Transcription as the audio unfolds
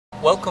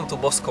Welcome to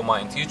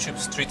BoscoMind, YouTube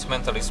Street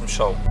Mentalism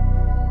show.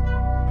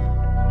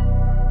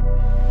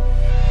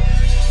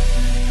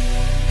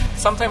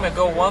 Some time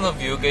ago one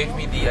of you gave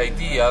me the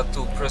idea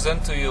to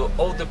present to you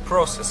all the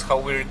process how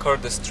we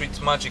record the street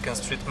magic and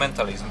street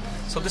mentalism.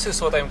 So this is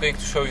what I'm going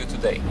to show you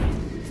today.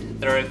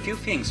 There are a few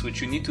things which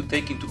you need to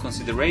take into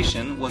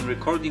consideration when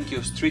recording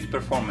your street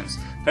performance.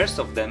 First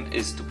of them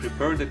is to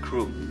prepare the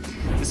crew.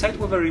 Decide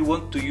whether you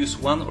want to use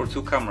one or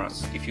two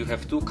cameras. If you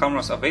have two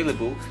cameras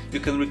available,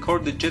 you can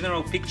record the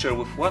general picture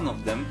with one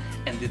of them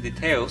and the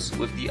details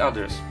with the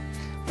others.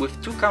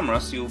 With two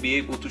cameras, you will be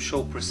able to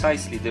show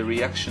precisely the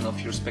reaction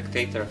of your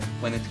spectator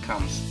when it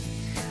comes.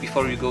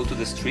 Before you go to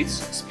the streets,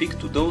 speak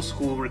to those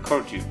who will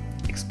record you.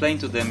 Explain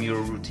to them your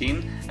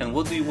routine and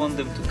what do you want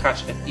them to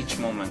catch at each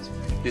moment.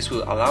 This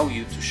will allow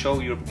you to show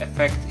your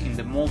effect in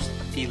the most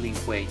appealing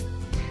way.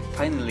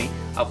 Finally,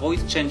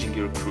 avoid changing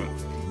your crew.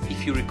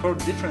 If you record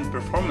different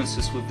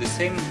performances with the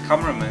same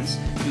cameramans,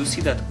 you'll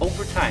see that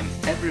over time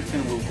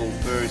everything will go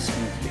very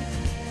smoothly.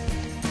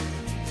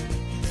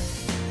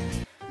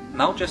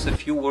 Now just a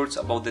few words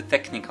about the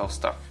technical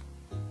stuff.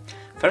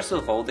 First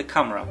of all, the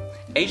camera.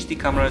 HD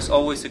camera is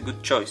always a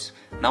good choice.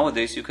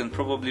 Nowadays you can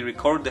probably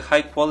record the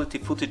high quality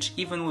footage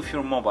even with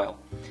your mobile.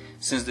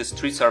 Since the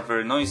streets are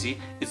very noisy,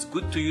 it's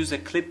good to use a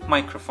clip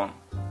microphone.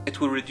 It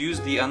will reduce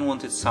the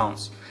unwanted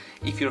sounds.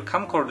 If your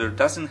camcorder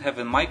doesn't have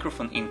a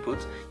microphone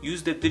input,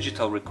 use the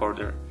digital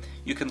recorder.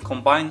 You can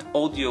combine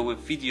audio with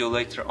video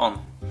later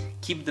on.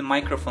 Keep the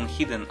microphone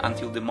hidden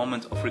until the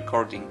moment of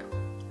recording.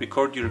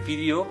 Record your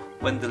video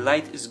when the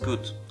light is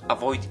good.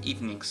 Avoid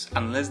evenings,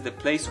 unless the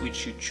place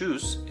which you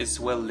choose is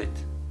well lit.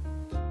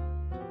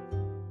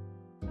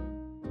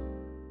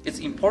 It's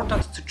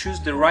important to choose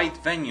the right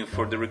venue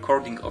for the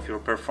recording of your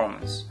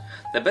performance.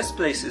 The best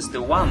place is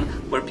the one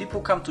where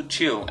people come to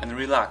chill and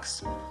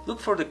relax. Look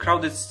for the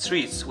crowded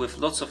streets with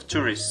lots of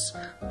tourists.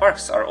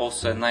 Parks are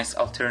also a nice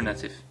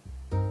alternative.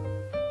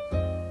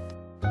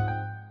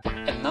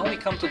 And now we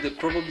come to the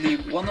probably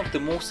one of the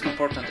most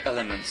important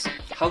elements,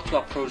 how to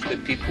approach the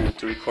people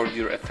to record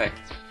your effect.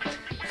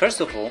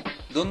 First of all,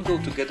 don't go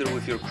together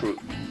with your crew.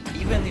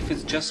 Even if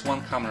it's just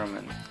one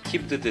cameraman,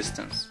 keep the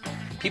distance.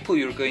 People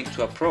you're going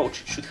to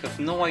approach should have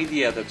no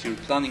idea that you're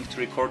planning to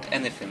record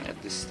anything at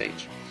this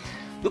stage.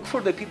 Look for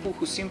the people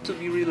who seem to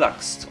be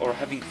relaxed or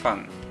having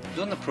fun.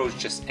 Don't approach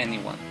just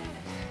anyone.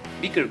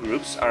 Bigger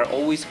groups are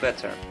always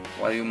better.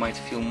 While you might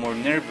feel more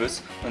nervous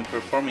when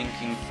performing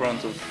in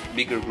front of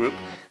bigger group,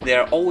 they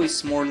are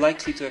always more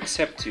likely to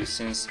accept you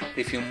since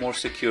they feel more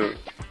secure.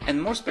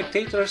 And more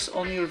spectators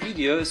on your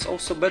video is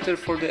also better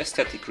for the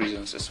aesthetic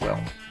reasons as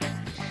well.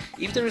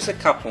 If there is a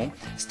couple,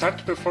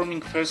 start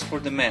performing first for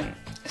the men.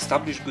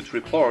 Establish good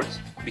rapport,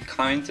 be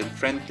kind and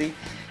friendly.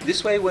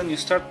 This way when you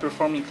start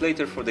performing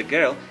later for the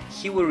girl,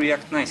 he will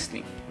react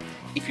nicely.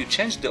 If you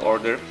change the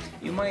order,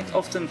 you might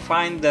often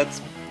find that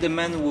the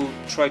men will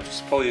try to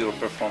spoil your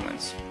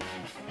performance.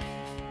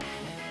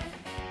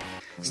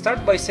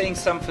 Start by saying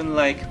something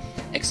like,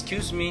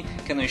 "Excuse me,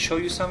 can I show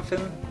you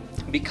something?"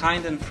 Be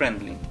kind and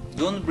friendly.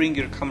 Don't bring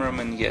your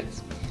cameraman yet.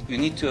 You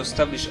need to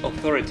establish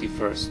authority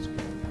first.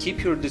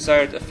 Keep your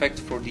desired effect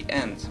for the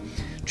end.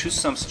 Choose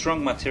some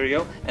strong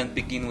material and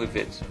begin with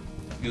it.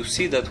 You'll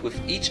see that with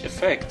each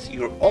effect,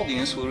 your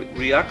audience will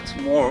react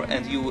more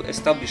and you will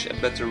establish a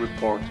better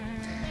rapport.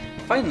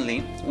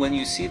 Finally, when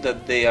you see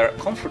that they are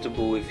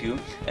comfortable with you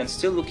and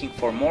still looking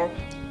for more,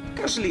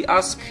 casually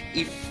ask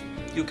if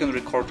you can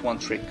record one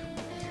trick.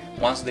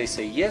 Once they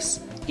say yes,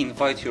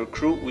 invite your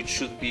crew, which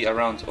should be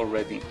around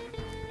already.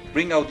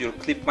 Bring out your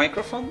clip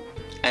microphone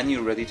and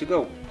you're ready to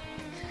go.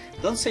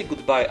 Don't say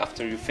goodbye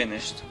after you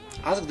finished.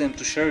 Ask them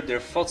to share their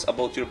thoughts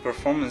about your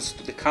performance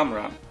to the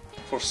camera.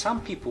 For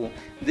some people,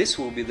 this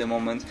will be the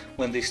moment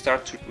when they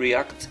start to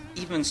react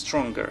even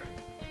stronger.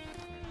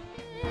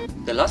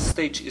 The last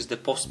stage is the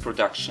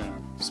post-production.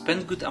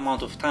 Spend good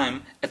amount of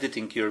time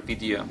editing your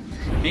video.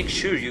 Make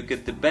sure you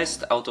get the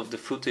best out of the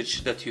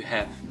footage that you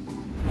have.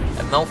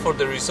 And now for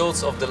the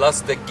results of the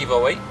last deck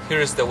giveaway.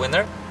 Here is the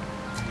winner.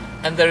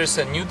 And there is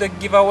a new deck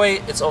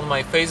giveaway, it's on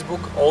my Facebook,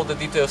 all the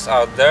details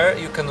are there.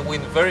 You can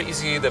win very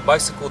easily the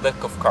bicycle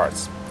deck of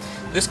cards.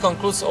 This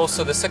concludes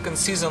also the second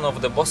season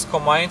of the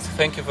BoscoMind.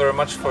 Thank you very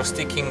much for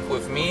sticking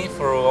with me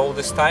for all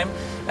this time.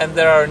 And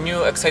there are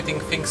new exciting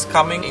things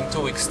coming in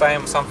 2 weeks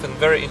time, something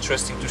very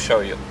interesting to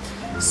show you.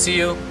 See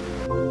you!